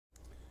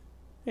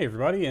Hey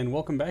everybody, and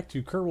welcome back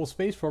to Kerbal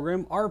Space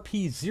Program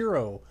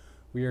RP-0.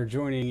 We are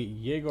joining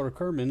Yegor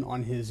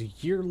on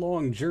his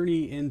year-long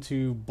journey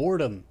into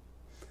boredom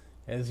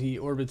as he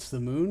orbits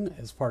the moon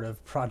as part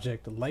of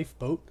Project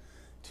LifeBoat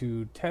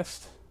to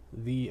test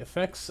the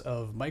effects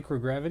of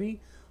microgravity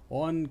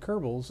on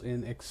Kerbals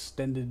in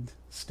extended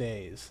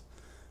stays.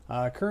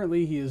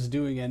 Currently he is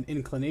doing an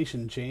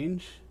inclination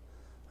change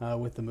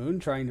with the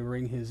moon, trying to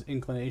bring his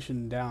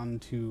inclination down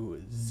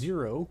to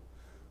 0,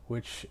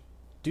 which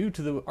due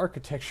to the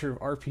architecture of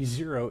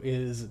RP-0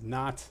 is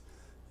not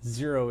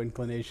 0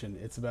 inclination.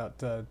 It's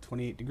about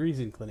 28 degrees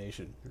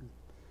inclination.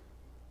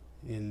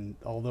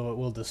 Although it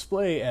will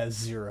display as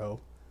 0.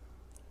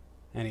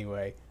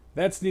 Anyway,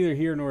 that's neither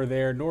here nor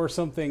there, nor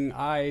something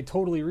I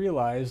totally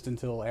realized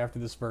until after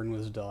this burn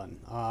was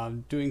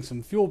done. Doing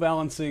some fuel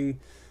balancing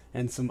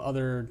and some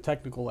other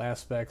technical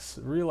aspects,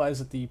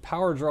 realized that the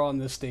power draw on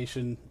this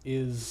station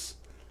is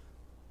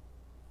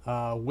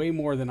way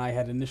more than I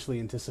had initially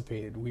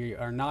anticipated. We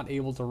are not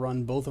able to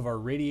run both of our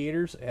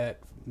radiators at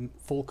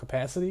full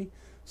capacity,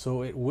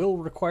 so it will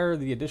require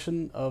the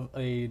addition of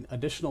an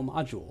additional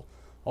module.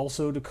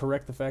 Also, to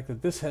correct the fact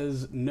that this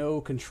has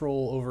no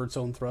control over its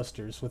own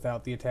thrusters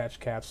without the attached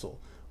capsule.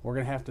 We're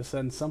going to have to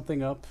send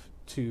something up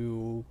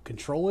to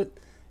control it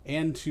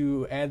and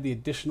to add the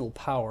additional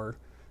power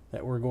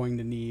that we're going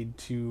to need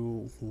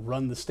to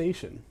run the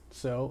station.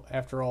 So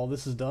after all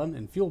this is done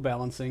and fuel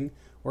balancing,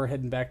 we're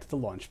heading back to the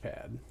launch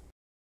pad.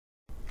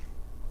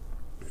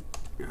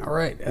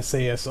 Alright,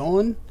 SAS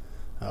on,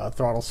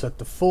 throttle set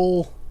to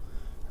full,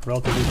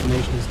 relative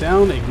inclination is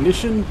down,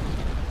 ignition,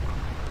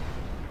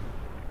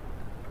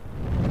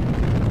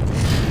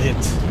 lit,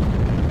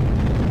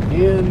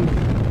 and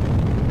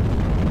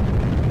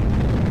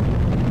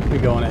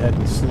we're going ahead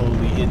and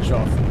slowly inch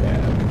off the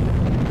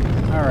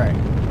pad. Alright.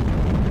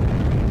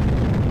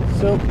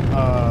 So,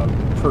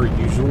 per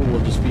usual,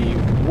 we'll just be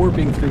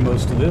warping through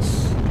most of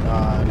this.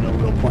 No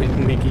real point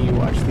in making you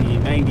watch the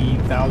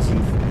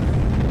 90,000th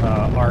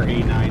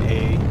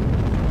RA9A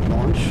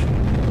launch.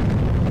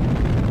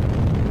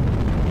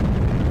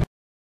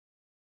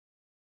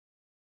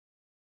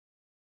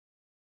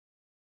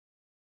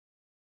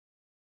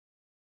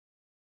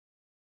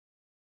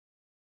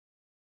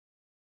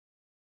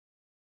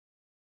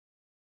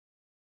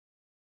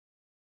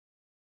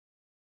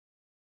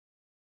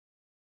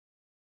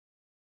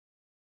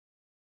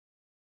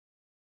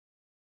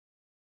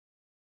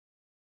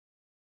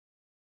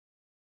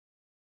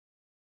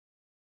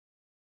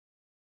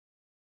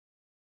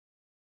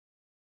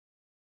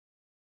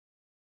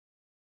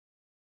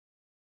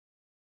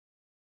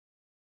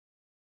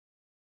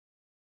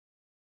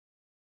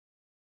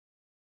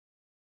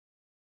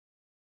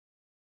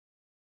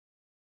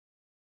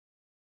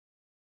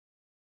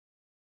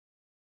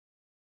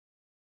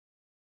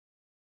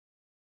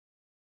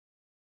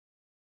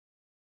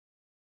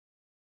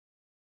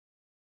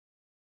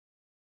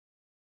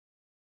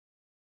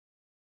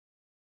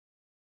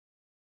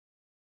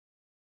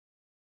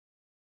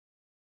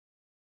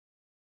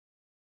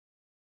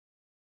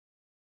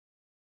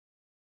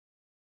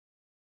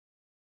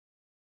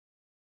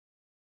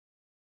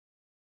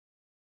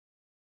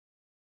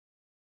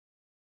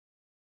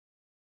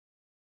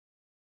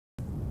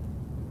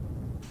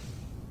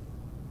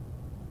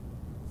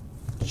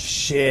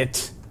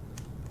 Shit.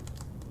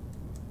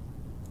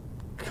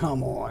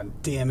 Come on,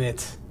 damn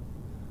it.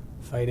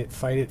 Fight it,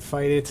 fight it,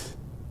 fight it.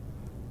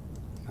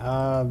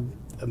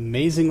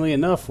 Amazingly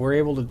enough, we're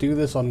able to do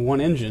this on one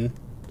engine.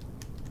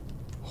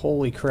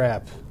 Holy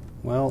crap.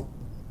 Well,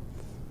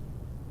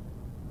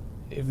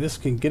 if this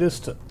can get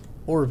us to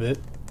orbit,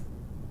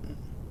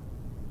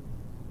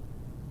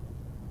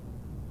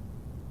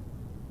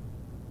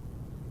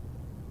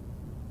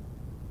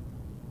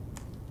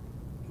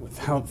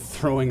 without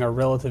throwing our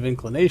relative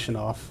inclination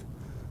off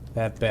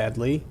that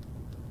badly.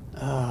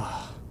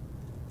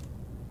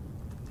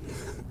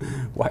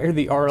 Why are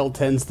the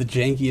RL-10s the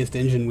jankiest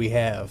engine we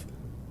have?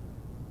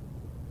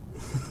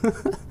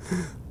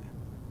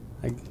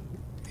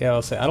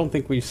 I'll say, I don't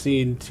think we've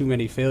seen too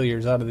many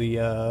failures out of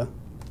the,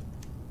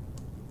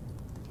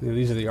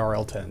 these are the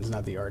RL-10s,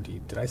 not the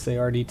RD. Did I say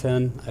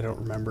RD-10? I don't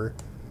remember.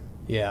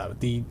 Yeah,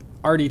 the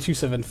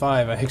RD-275,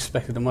 I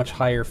expected a much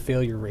higher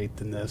failure rate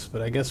than this,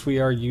 but I guess we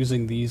are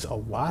using these a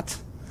lot,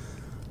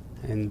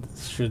 and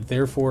should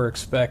therefore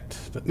expect...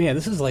 But man,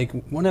 this is like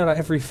 1 out of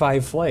every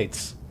 5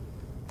 flights.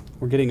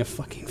 We're getting a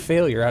fucking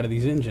failure out of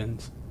these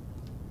engines.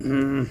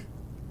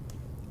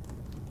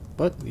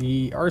 But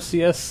the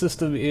RCS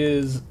system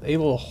is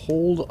able to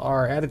hold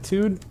our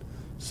attitude,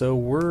 so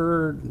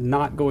we're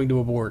not going to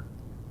abort.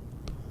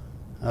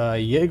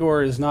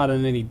 Yegor is not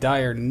in any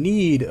dire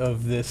need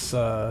of this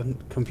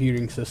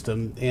computing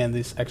system and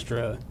this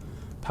extra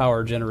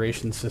power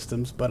generation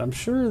systems, but I'm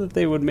sure that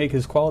they would make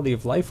his quality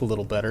of life a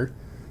little better.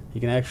 He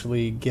can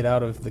actually get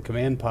out of the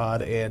command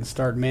pod and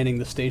start manning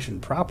the station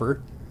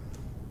proper,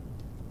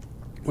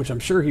 which I'm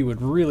sure he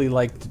would really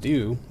like to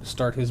do,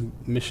 start his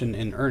mission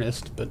in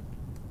earnest, but,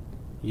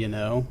 you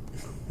know.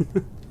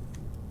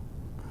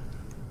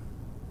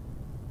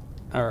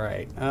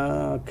 Alright,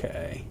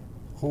 okay.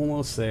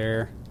 Almost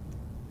there.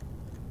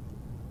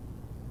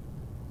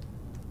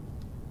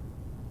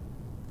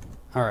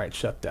 Alright,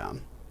 shut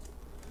down.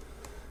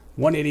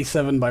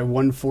 187 by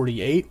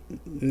 148.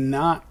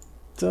 Not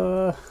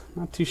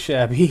too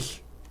shabby.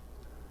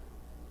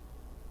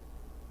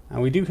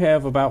 Now we do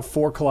have about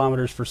 4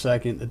 kilometers per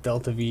second, the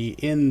delta V,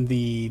 in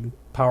the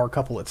power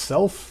couple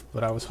itself,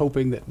 but I was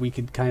hoping that we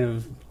could kind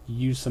of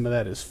use some of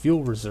that as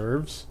fuel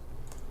reserves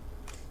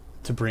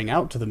to bring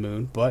out to the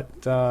moon, but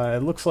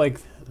it looks like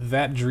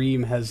that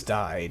dream has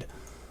died.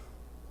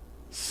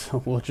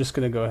 So we're just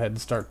going to go ahead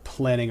and start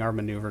planning our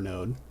maneuver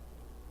node.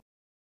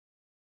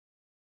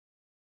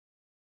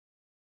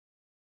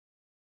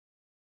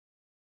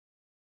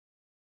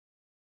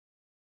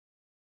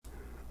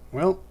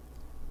 Well,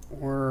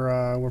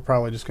 we're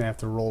probably just gonna have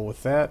to roll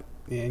with that.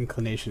 The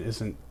inclination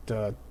isn't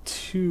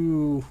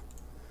too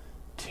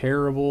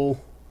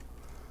terrible,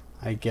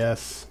 I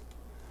guess,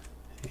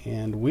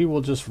 and we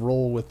will just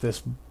roll with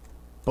this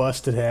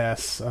busted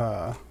ass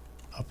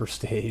upper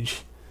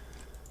stage.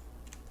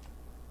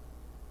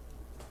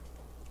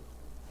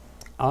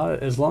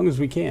 As long as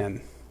we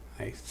can,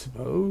 I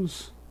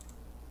suppose.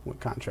 What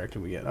contract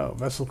did we get? Oh,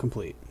 vessel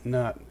complete,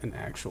 not an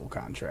actual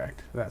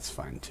contract. That's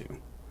fine too.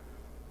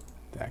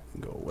 That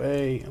can go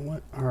away. And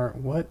what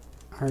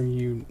are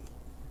you?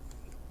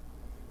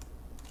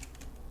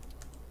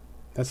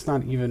 That's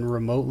not even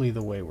remotely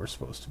the way we're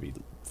supposed to be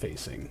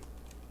facing,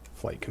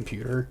 flight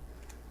computer.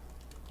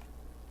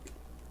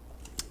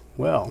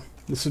 Well,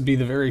 this would be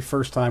the very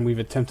first time we've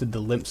attempted to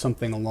limp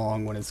something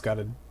along when it's got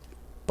a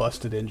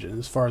busted engine,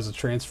 as far as the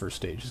transfer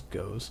stage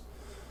goes.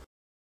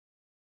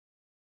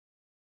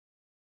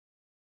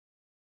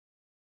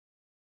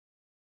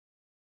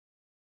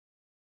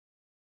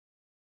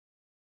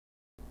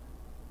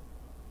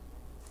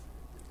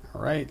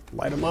 Alright,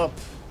 light them up.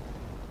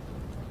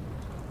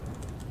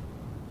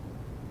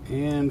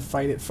 And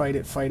fight it, fight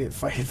it, fight it,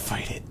 fight it,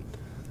 fight it.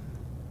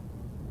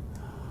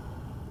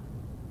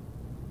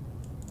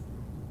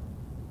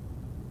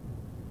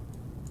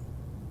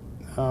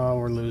 Oh,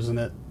 we're losing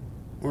it.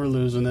 We're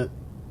losing it.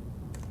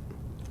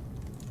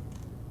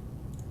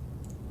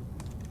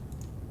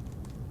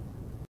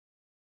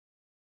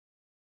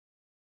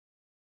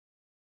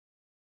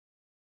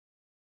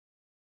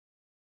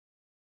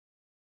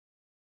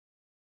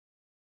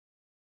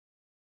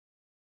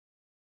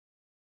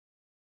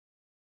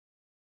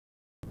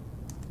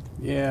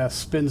 Yeah,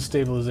 spin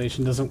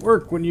stabilization doesn't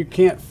work when you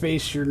can't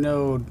face your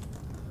node.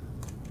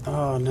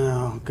 Oh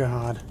no,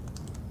 God.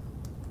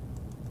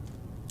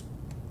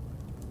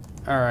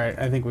 Alright,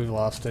 I think we've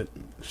lost it.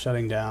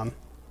 Shutting down.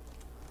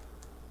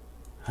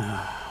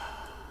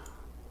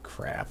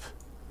 Crap.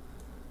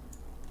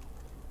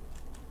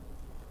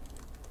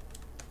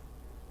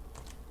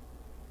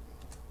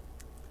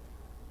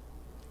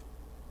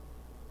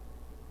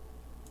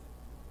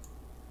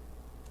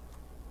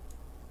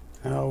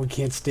 Oh, we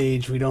can't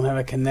stage. We don't have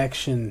a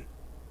connection.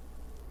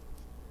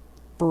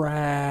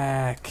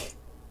 Brack.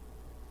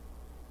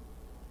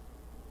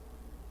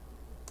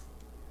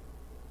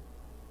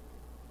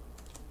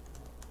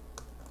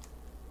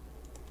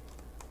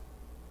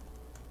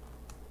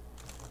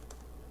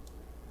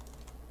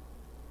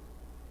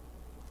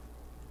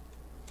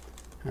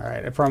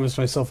 Alright, I promised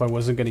myself I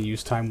wasn't going to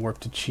use time warp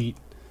to cheat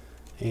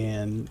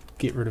and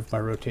get rid of my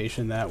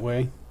rotation that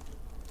way.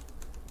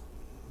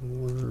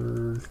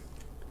 We're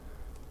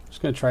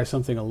just going to try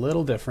something a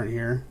little different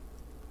here.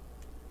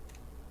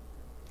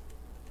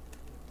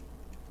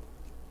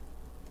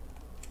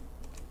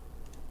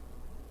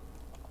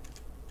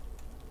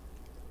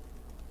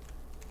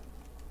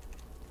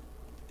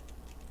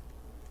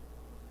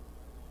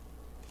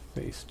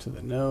 Face to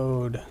the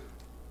node.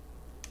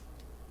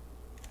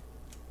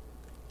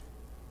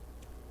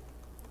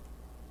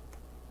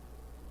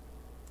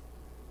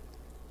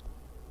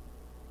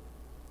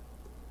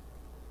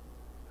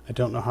 I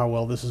don't know how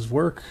well this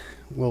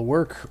will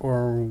work,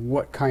 or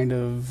what kind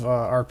of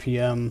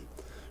RPM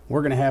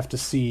we're going to have to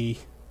see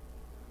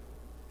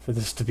for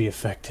this to be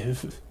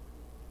effective.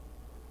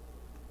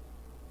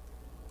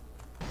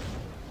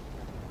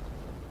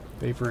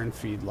 Vapor and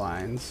feed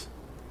lines.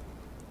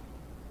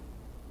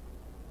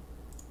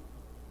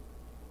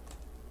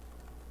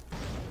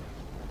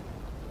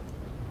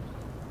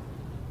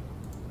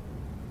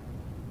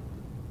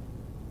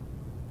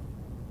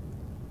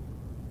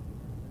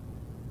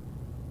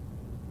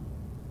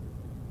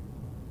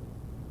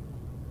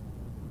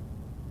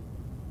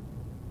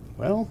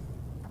 Well,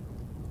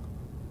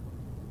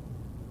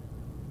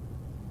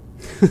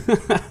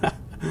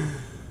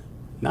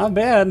 not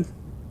bad.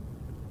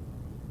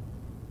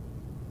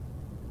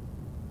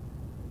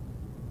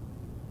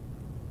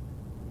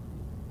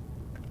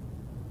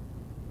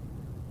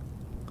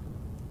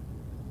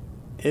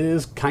 It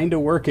is kind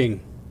of working.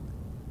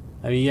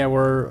 I mean, yeah,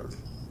 we're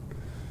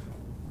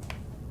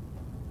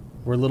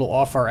a little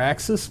off our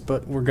axis,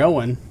 but we're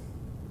going.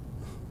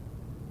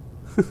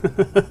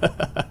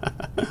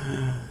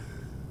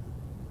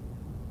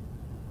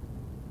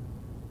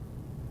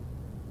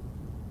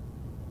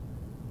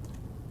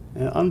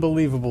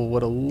 Unbelievable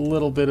what a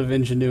little bit of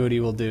ingenuity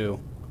will do.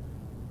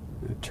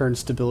 Turn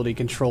stability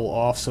control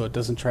off so it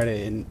doesn't try to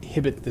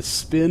inhibit the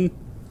spin.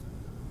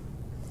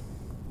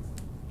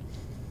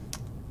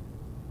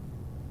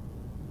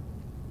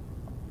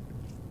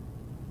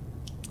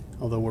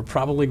 Although we're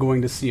probably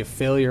going to see a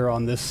failure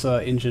on this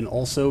engine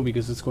also,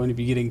 because it's going to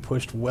be getting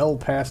pushed well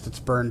past its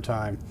burn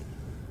time.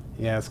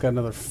 Yeah, it's got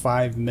another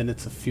 5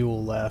 minutes of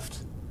fuel left.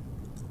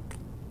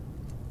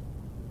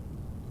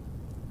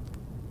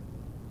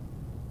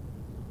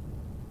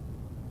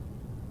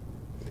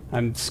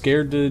 I'm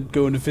scared to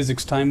go into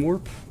physics time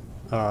warp,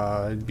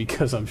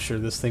 because I'm sure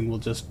this thing will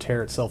just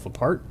tear itself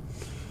apart.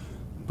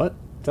 But,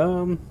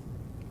 I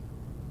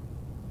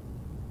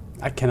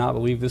cannot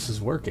believe this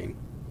is working.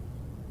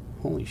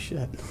 Holy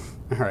shit.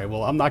 Alright,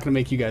 well, I'm not going to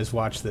make you guys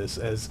watch this,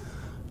 as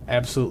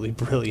absolutely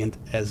brilliant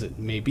as it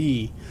may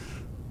be.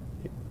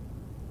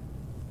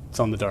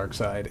 It's on the dark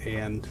side,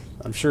 and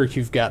I'm sure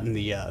you've gotten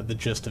the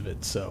gist of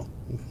it, so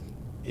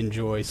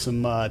enjoy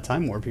some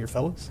time warp here,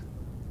 fellas.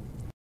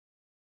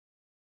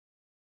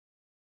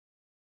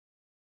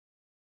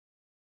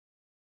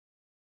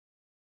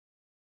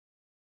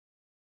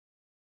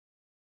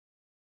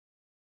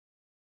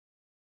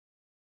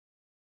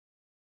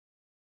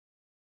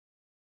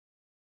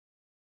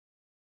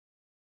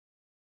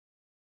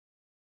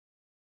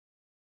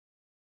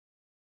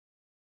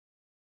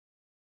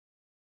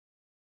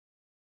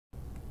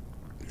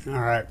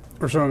 Alright,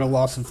 we're showing a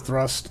loss of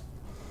thrust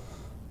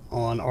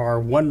on our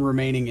one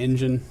remaining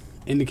engine,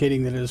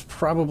 indicating that it is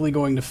probably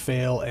going to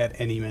fail at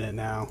any minute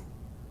now.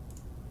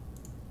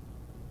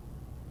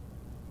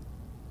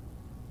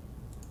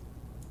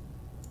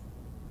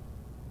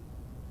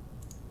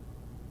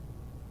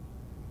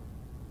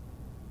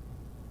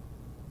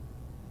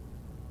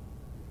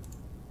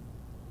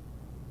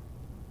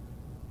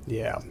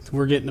 Yeah,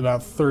 we're getting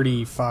about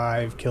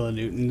 35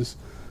 kilonewtons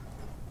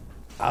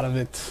out of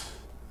it.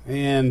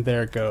 And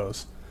there it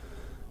goes.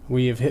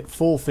 We have hit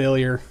full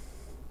failure.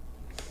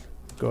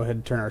 Go ahead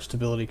and turn our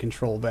stability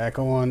control back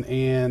on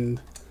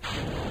and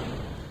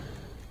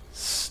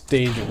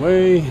stage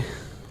away.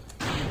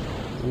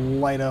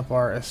 Light up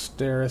our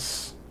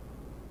asterisk.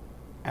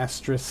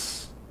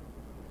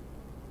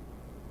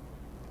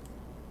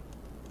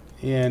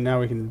 And now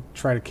we can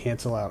try to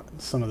cancel out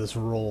some of this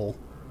roll.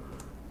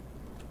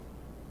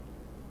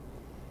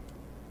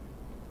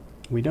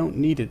 We don't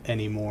need it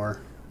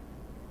anymore.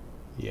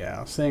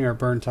 Yeah, saying our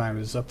burn time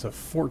is up to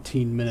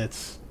 14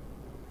 minutes.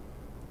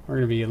 We're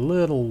going to be a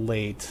little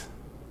late.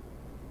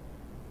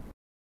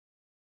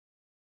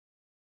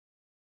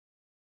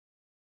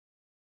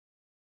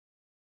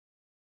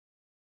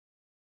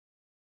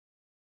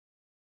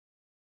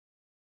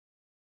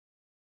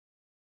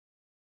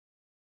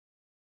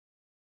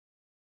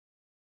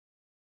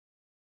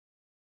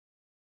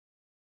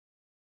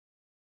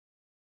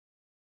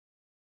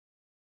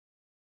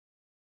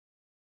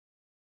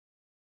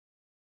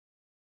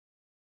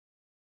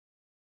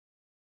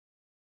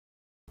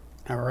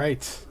 All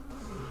right.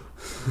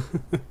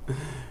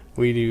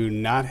 We do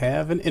not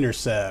have an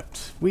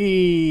intercept.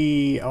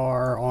 We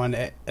are on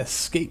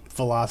escape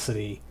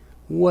velocity.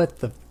 What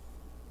the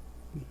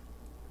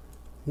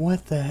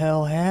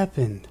hell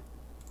happened?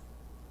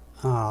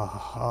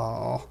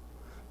 Oh,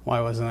 why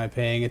wasn't I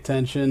paying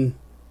attention?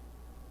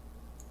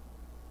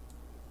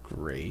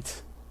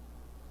 Great.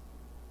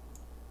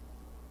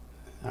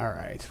 All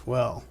right.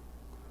 Well,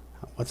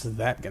 what's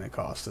that going to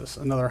cost us?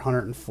 Another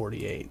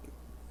 148.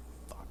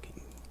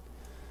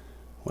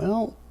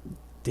 Well,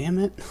 damn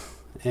it.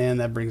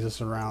 And that brings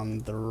us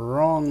around the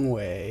wrong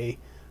way.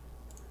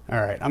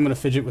 Alright, I'm going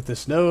to fidget with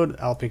this node.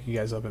 I'll pick you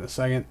guys up in a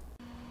second.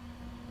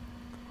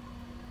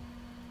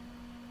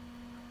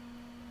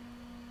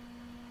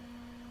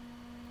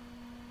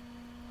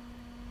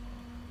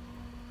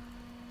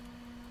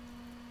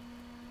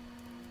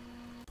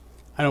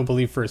 I don't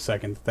believe for a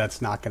second that that's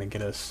not going to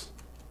get us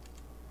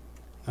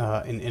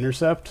an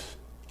intercept.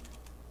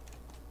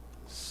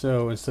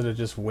 So instead of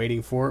just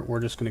waiting for it, we're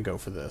just going to go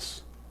for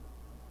this.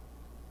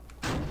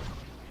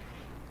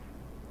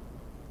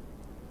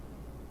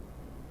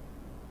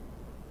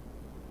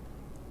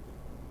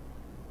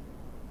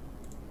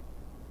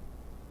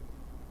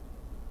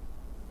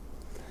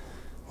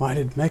 Why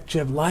did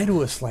MechJeb lie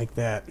to us like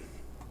that?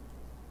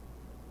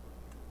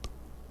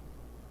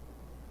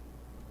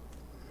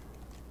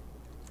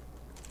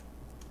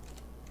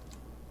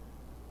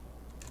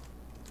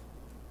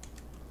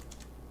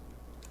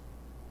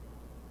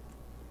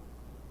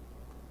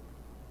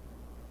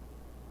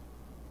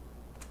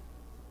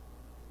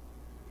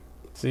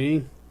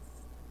 See?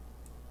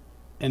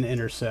 An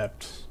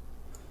intercept.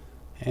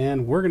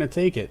 And we're going to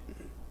take it.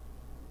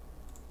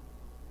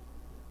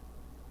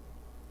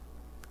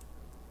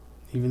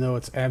 Even though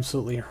it's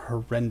absolutely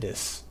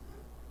horrendous.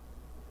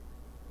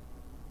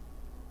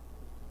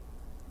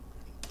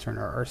 Turn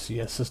our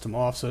RCS system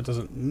off so it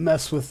doesn't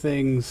mess with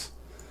things.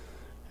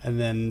 And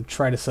then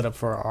try to set up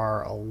for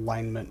our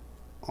alignment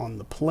on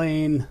the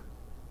plane.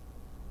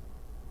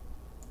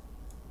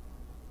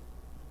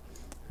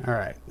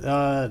 Alright,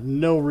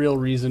 no real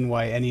reason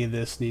why any of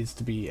this needs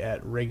to be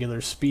at regular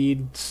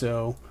speed,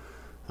 so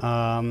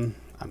I'm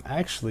I'm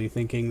actually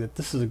thinking that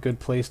this is a good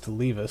place to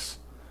leave us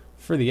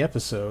for the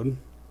episode.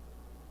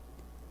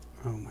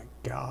 Oh my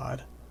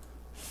god.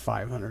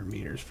 500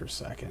 meters per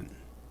second.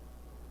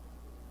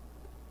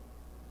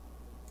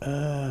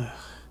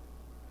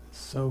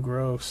 So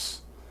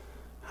gross.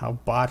 How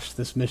botched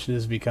this mission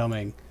is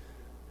becoming.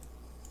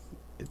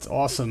 It's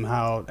awesome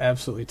how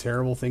absolutely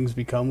terrible things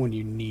become when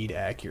you need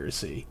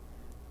accuracy.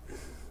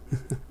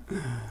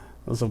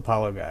 Those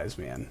Apollo guys,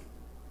 man.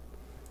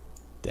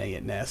 Dang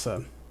it,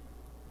 NASA.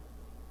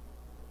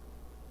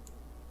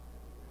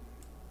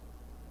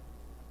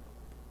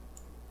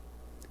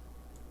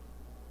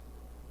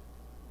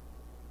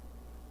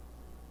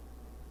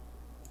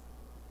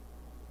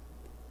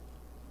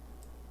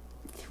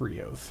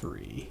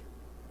 .303.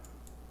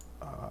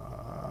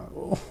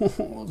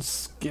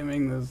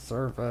 Skimming the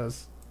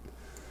surface.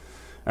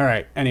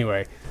 Alright,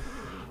 anyway.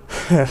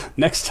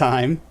 Next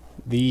time,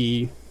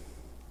 the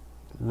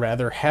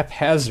rather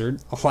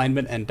haphazard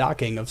alignment and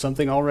docking of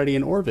something already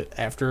in orbit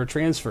after a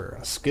transfer,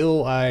 a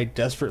skill I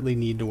desperately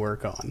need to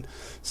work on.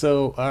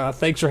 So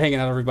thanks for hanging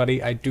out,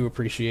 everybody. I do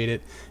appreciate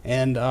it,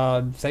 and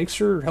thanks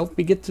for helping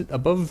me get to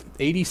above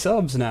 80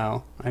 subs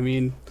now. I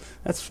mean,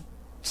 that's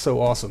so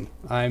awesome.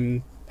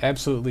 I'm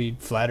absolutely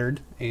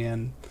flattered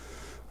and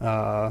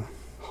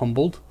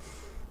humbled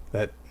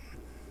that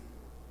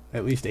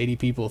at least 80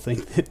 people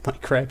think that my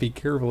crappy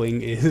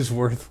Kerbling is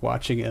worth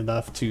watching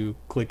enough to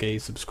click a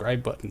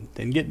subscribe button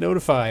and get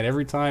notified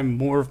every time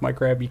more of my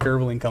crappy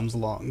Kerbling comes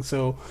along.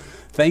 So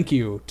thank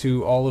you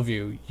to all of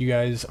you. You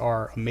guys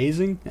are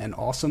amazing and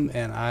awesome,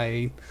 and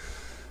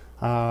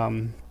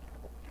I'm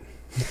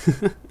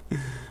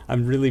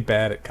really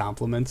bad at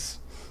compliments,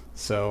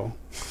 so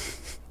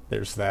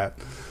there's that.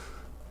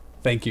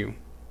 Thank you,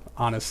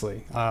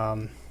 honestly.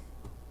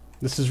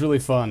 This is really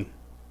fun,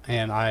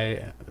 and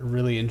I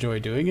really enjoy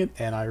doing it,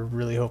 and I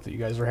really hope that you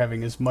guys are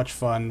having as much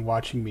fun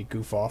watching me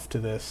goof off to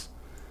this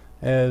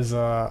as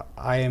I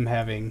am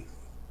having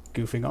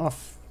goofing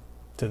off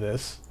to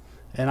this,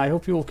 and I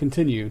hope you will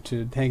continue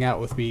to hang out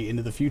with me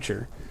into the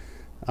future.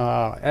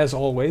 As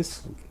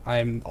always,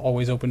 I'm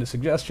always open to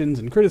suggestions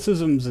and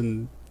criticisms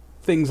and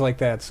things like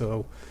that,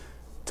 so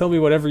tell me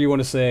whatever you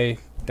want to say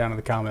down in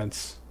the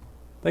comments.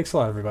 Thanks a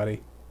lot,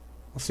 everybody.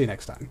 I'll see you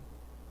next time.